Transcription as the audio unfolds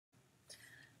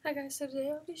Hi guys, so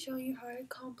today I'll be showing you how I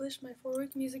accomplished my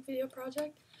 4-week music video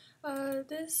project.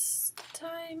 This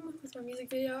time with my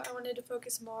music video I wanted to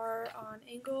focus more on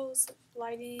angles,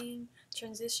 lighting,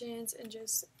 transitions, and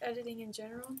just editing in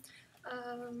general.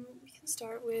 We can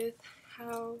start with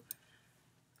how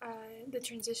the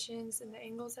transitions and the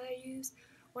angles that I use.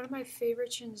 One of my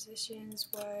favorite transitions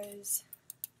was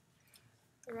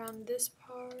around this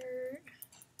part.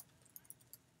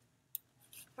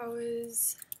 That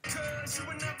was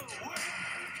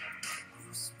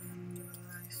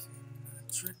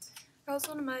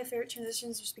one of my favorite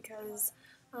transitions just because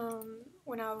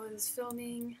when I was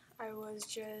filming, I was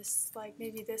just like,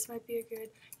 maybe this might be a good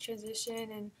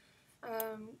transition. And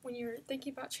when you're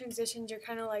thinking about transitions, you're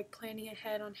kind of like planning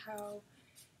ahead on how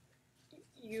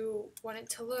you want it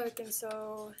to look. And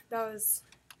so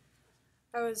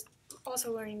I was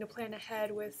also learning to plan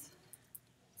ahead with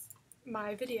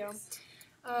my video.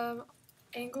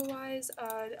 Angle-wise,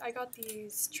 I got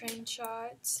these train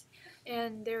shots,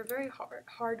 and they're very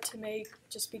hard to make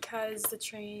just because the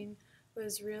train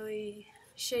was really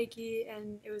shaky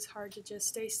and it was hard to just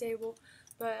stay stable.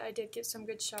 But I did get some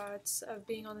good shots of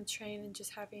being on the train and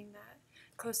just having that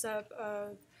close-up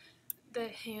of the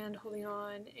hand holding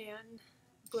on and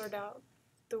blurred out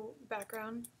the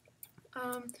background.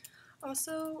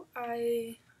 Also,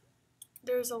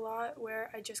 there's a lot where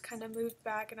I just kind of moved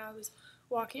back and I was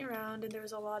walking around, and there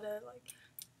was a lot of like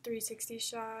 360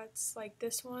 shots. Like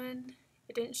this one,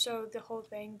 it didn't show the whole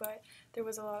thing, but there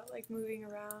was a lot like moving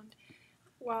around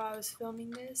while I was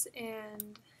filming this,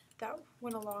 and that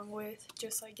went along with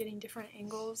just like getting different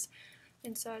angles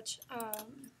and such.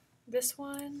 This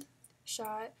one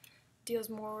shot deals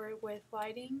more with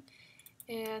lighting,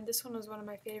 and this one was one of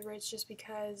my favorites just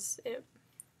because it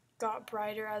got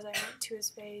brighter as I went to his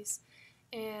face,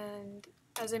 and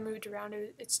as I moved around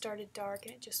it started dark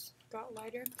and it just got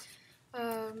lighter.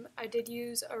 I did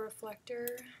use a reflector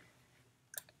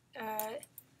at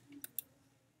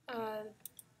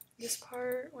this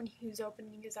part when he was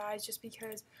opening his eyes, just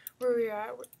because where we were at,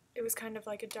 it was kind of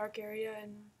like a dark area,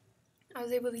 and I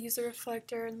was able to use the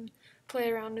reflector and play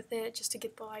around with it just to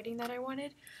get the lighting that I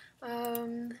wanted.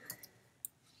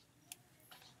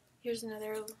 Here's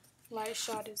another light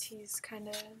shot as he's kind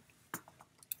of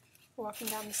walking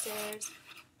down the stairs.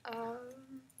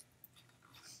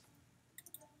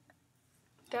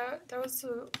 That was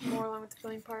more along with the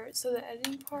filming part. So the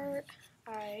editing part,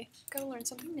 I got to learn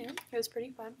something new. It was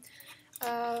pretty fun.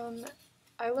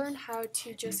 I learned how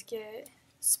to just get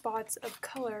spots of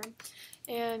color,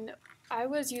 and I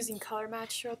was using color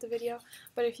match throughout the video,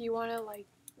 but if you want to like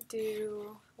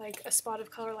do like a spot of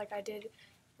color like I did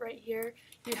right here,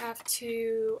 you have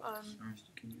to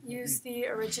use the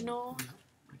original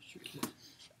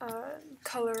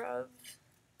color of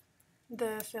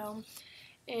the film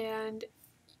and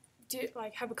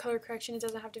have a color correction. It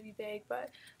doesn't have to be big, but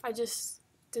I just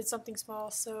did something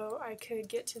small so I could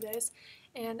get to this,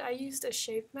 and I used a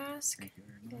shape mask,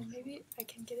 and maybe I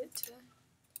can get it to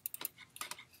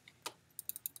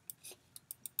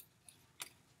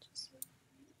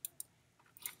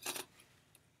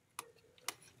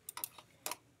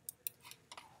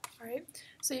alright,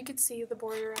 so you could see the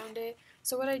border around it.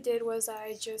 So what I did was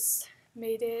I just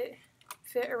made it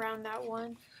fit around that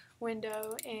one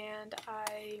window, and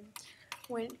I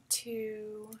went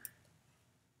to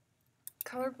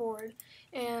color board,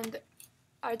 and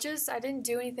I didn't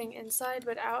do anything inside,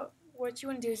 but out. What you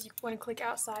want to do is you want to click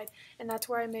outside, and that's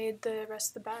where I made the rest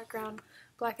of the background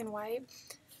black and white.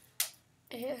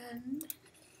 And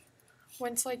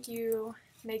once like you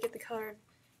make it the color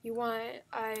you want,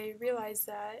 I realized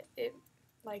that it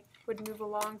like would move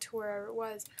along to wherever it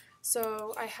was.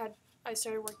 So I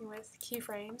started working with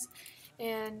keyframes,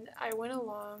 and I went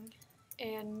along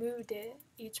and moved it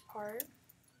each part,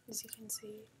 as you can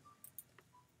see.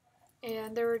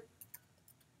 And there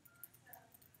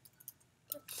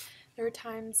were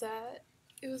times that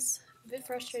it was a bit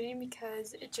frustrating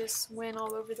because it just went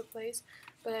all over the place,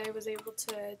 but I was able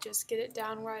to just get it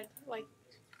down where I'd like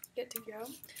it to go,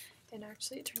 and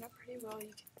actually it turned out pretty well. You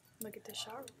can look at this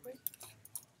shot real quick.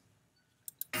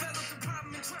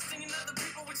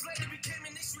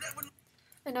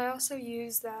 And I also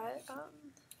used that,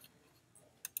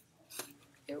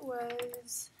 it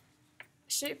was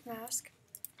a shape mask.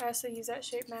 I also used that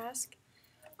shape mask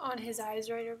on his eyes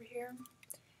right over here,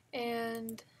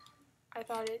 and I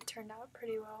thought it turned out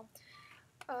pretty well.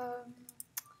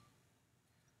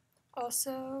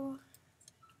 Also,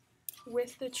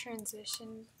 with the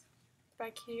transition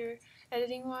back here,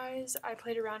 editing wise, I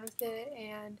played around with it,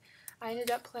 and I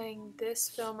ended up playing this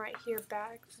film right here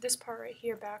this part right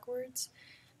here backwards,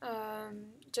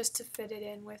 just to fit it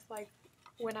in with like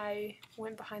when I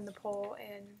went behind the pole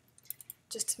and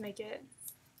just to make it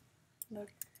look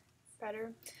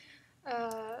better.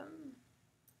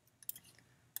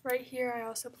 Right here I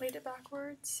also played it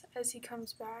backwards as he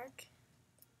comes back.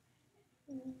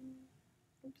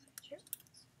 Oops, here.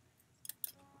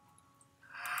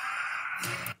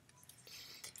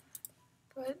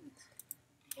 But,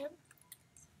 yep.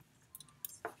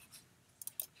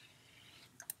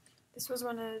 This was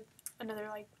another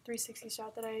like 360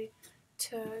 shot that I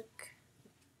took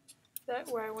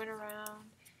where I went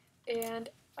around. And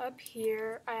up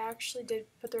here, I actually did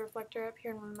put the reflector up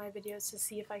here in one of my videos to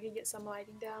see if I could get some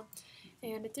lighting down.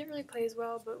 And it didn't really play as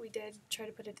well, but we did try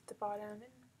to put it at the bottom,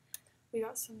 and we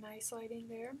got some nice lighting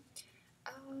there.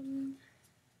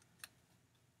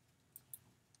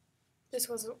 This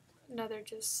was another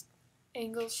just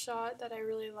angle shot that I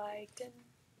really liked, and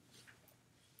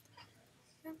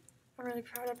yeah, I'm really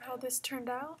proud of how this turned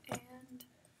out, and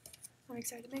I'm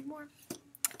excited to make more.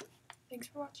 Thanks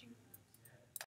for watching.